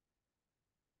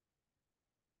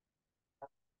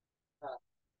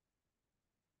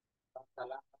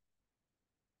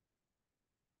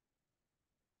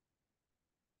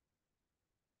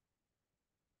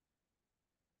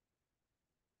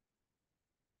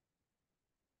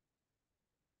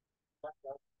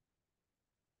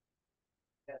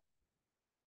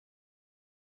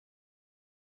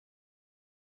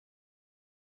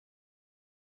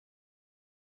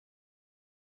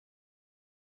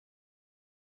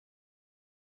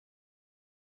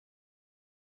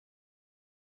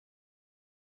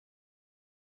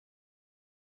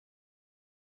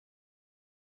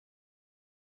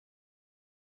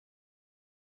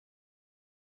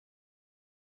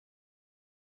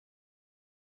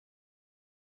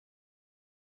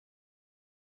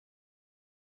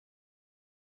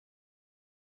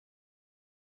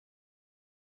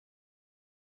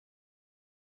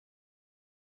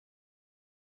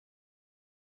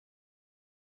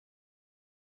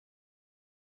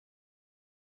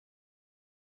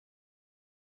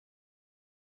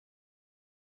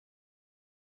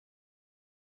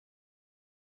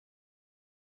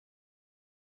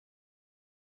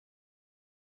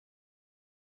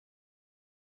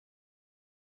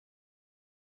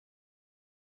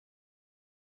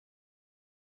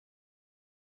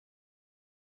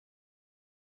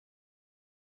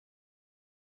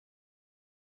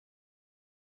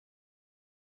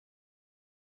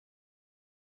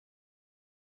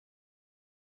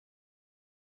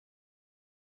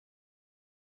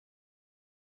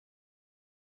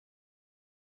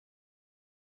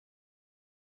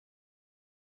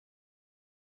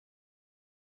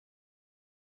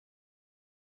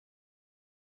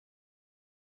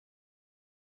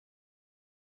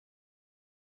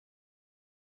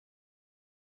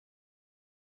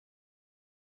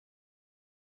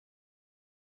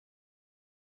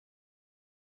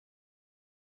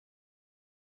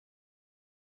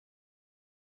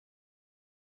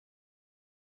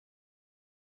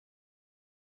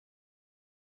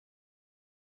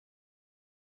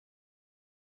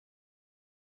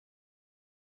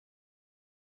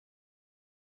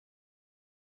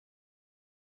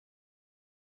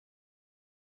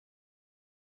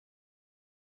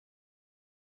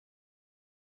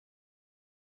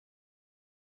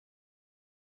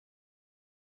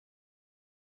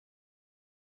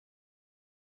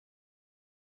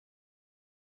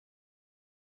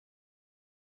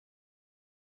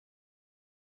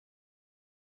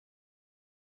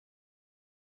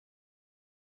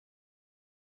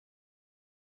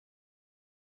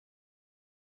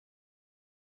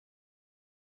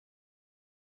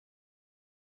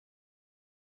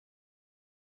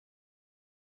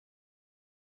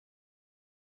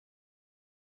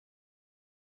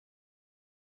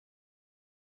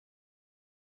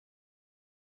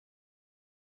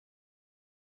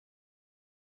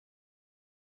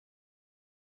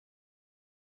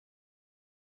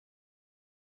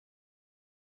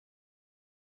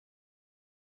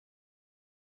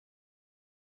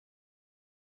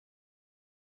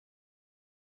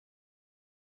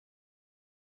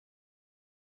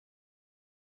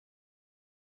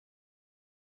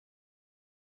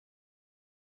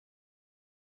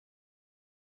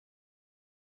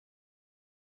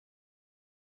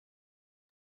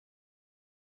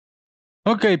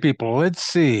 Okay, people, let's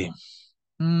see.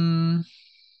 The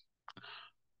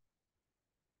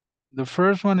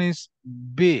first one is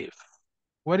beef.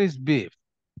 What is beef?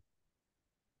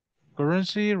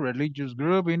 Currency, religious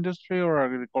group, industry, or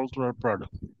agricultural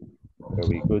product?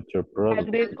 Agriculture product.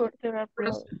 Agricultural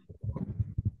product.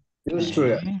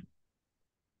 Industry. Okay.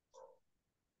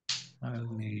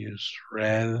 Let me use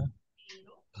red.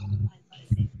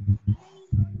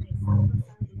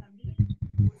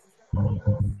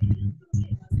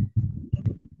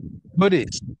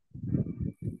 Buddhist.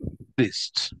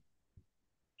 Buddhist.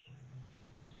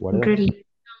 What is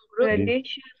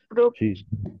Religious group. Cheese.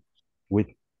 With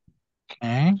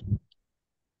Okay.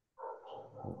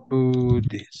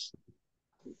 Buddhist.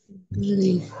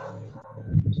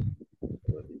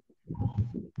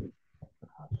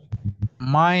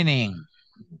 Mining.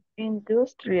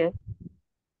 Industrial.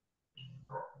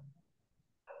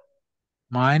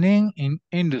 Mining in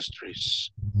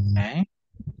industries. Okay.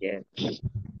 Yes.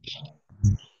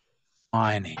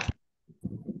 Mining.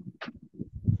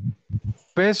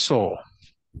 Peso.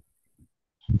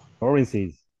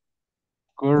 currencies.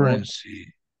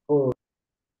 Currency.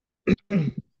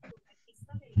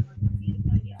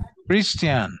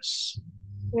 Christians.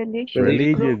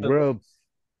 Religious groups.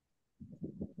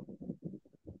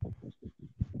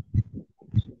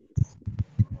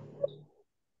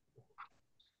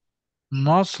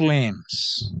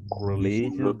 Muslims.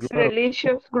 Religious group.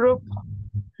 Religious group.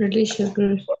 Religious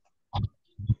group.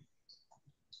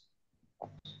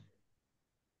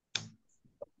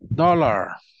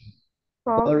 Dollar.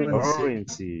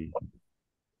 Currency.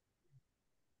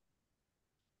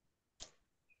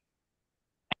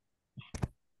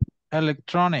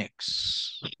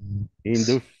 Electronics.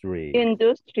 Industry.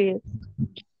 Industry.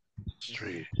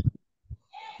 Industry.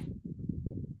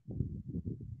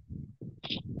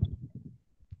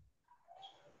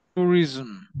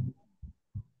 Tourism.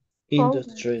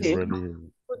 Industries.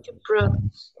 Religion.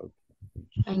 Products.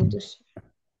 Industry.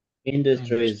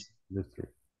 Industries. Industry.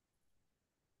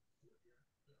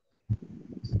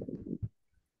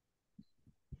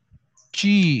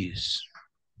 Cheese.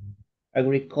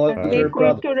 Agricultural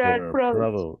product.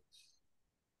 Products.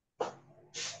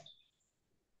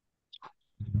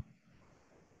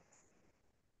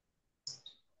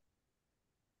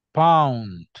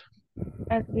 Pound.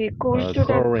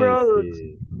 Agricultural products.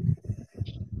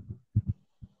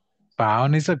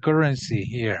 Pound is a currency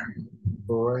here.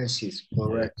 Currency is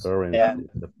correct. Currency. Yeah.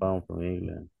 The pound from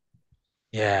England.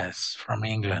 Yes, from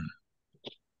England.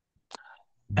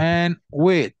 And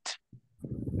wheat.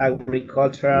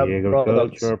 Agricultural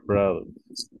products.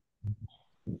 Products.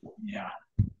 Yeah.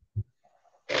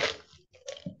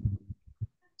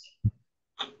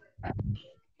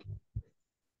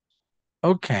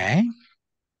 Okay.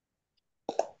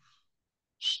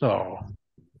 So,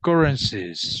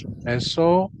 currencies.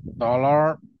 Peso,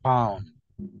 dollar, pound.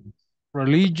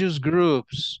 Religious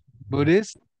groups.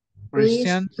 Buddhist,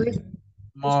 Christians,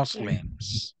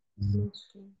 Muslims.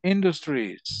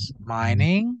 Industries.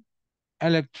 Mining,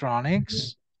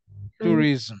 electronics,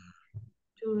 tourism.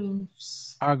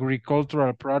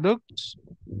 Agricultural products,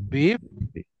 beef,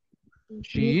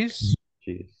 cheese,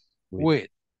 wheat.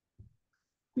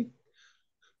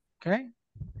 Okay.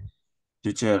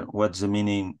 Teacher, what's the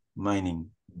meaning mining?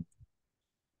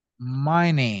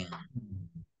 Mining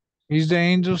is the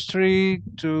industry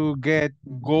to get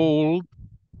gold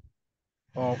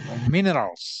or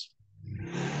minerals.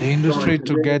 The industry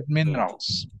to get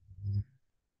minerals.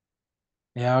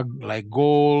 Yeah, like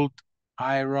gold,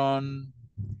 iron,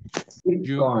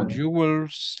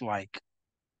 jewels, like.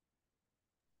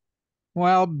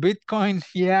 Well, Bitcoin,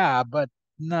 yeah, but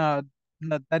no,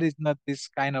 that is not this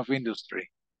kind of industry.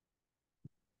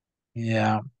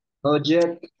 Yeah.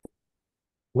 Project.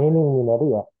 Meaning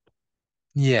minería.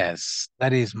 Yes,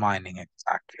 that is mining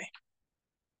exactly.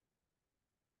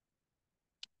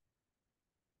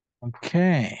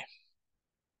 Okay.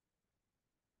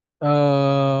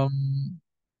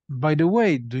 By the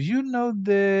way, do you know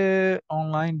the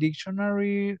online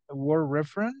dictionary word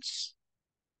reference?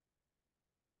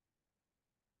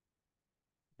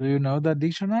 Do you know that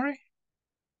dictionary?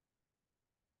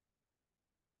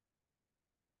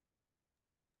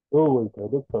 Google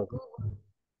Traductor.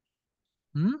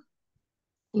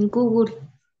 In Google.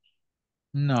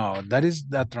 No, that is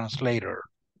the translator.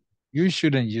 You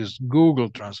shouldn't use Google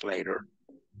Translator.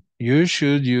 You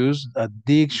should use a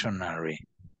dictionary.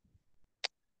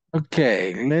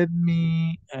 Okay, let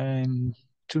me, in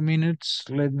 2 minutes,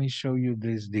 let me show you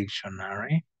this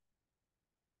dictionary.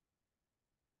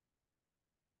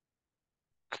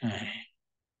 Okay.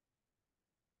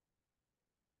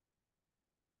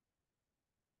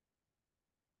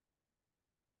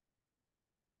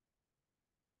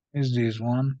 is this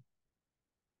one.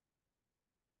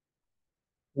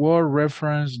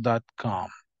 Wordreference.com.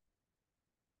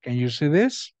 Can you see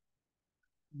this?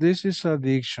 This is a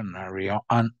dictionary,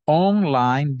 an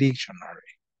online dictionary.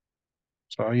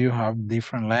 So you have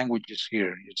different languages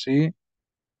here, you see?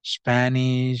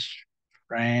 Spanish,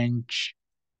 French,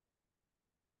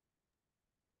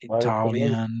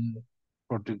 Italian,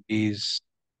 Portuguese.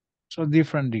 So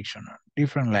different dictionary,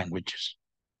 different languages.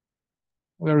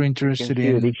 We're interested see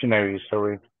the in dictionary,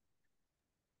 sorry.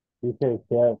 You can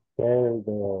share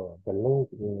the link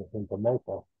in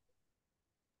information.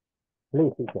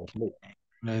 Please, please.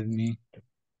 Let me.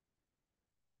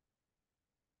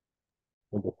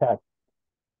 In the chat.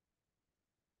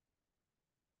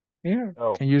 Here.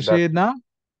 Oh, Can you see it now?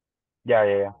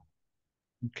 Yeah.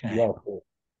 Okay. Yes.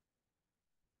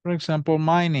 For example,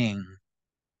 mining.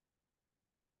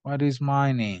 What is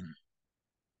mining?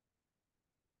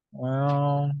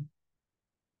 Well,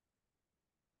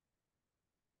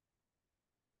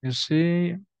 you see,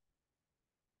 you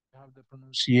have the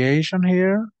pronunciation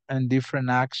here and different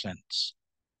accents.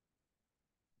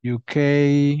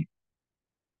 UK,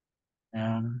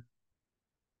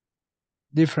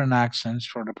 different accents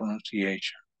for the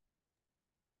pronunciation.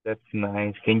 That's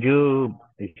nice. Can you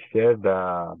share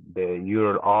the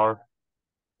URL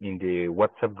in the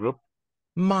WhatsApp group?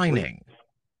 Mining.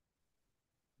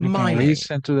 You Mining. can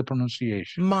listen to the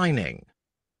pronunciation. Mining.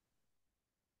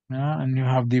 Yeah, and you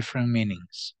have different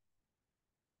meanings.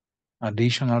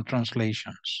 Additional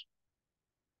translations.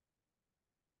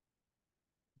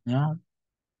 Yeah.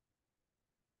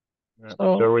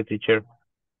 So, sorry, teacher.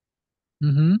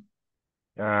 Mm-hmm.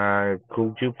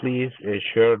 Could you please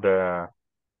share the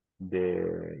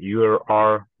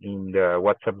URL in the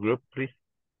WhatsApp group, please?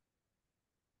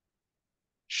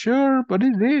 Sure, but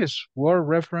it is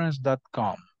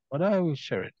wordreference.com. But I will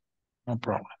share it. No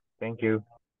problem. Thank you.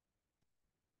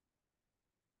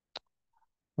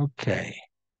 Okay.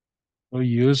 So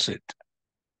use it.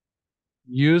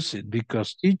 Use it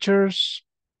because teachers,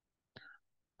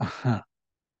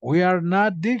 we are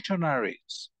not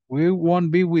dictionaries. We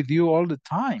won't be with you all the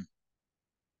time.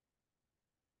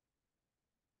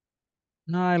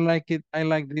 No, I like it. I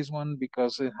like this one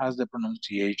because it has the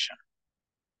pronunciation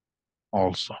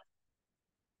also.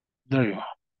 There you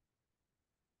are.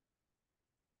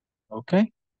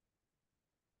 Okay.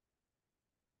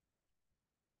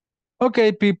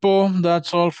 Okay, people,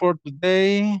 that's all for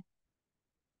today.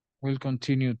 We'll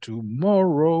continue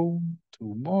tomorrow.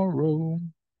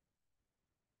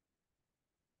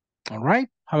 All right.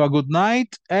 Have a good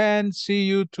night and see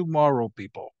you tomorrow,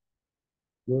 people.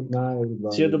 Good night,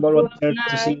 everybody. See you tomorrow. Good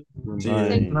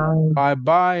night. Bye.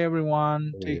 Bye-bye,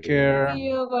 everyone. Take care. See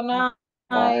you. Good night.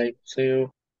 Bye. See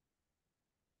you.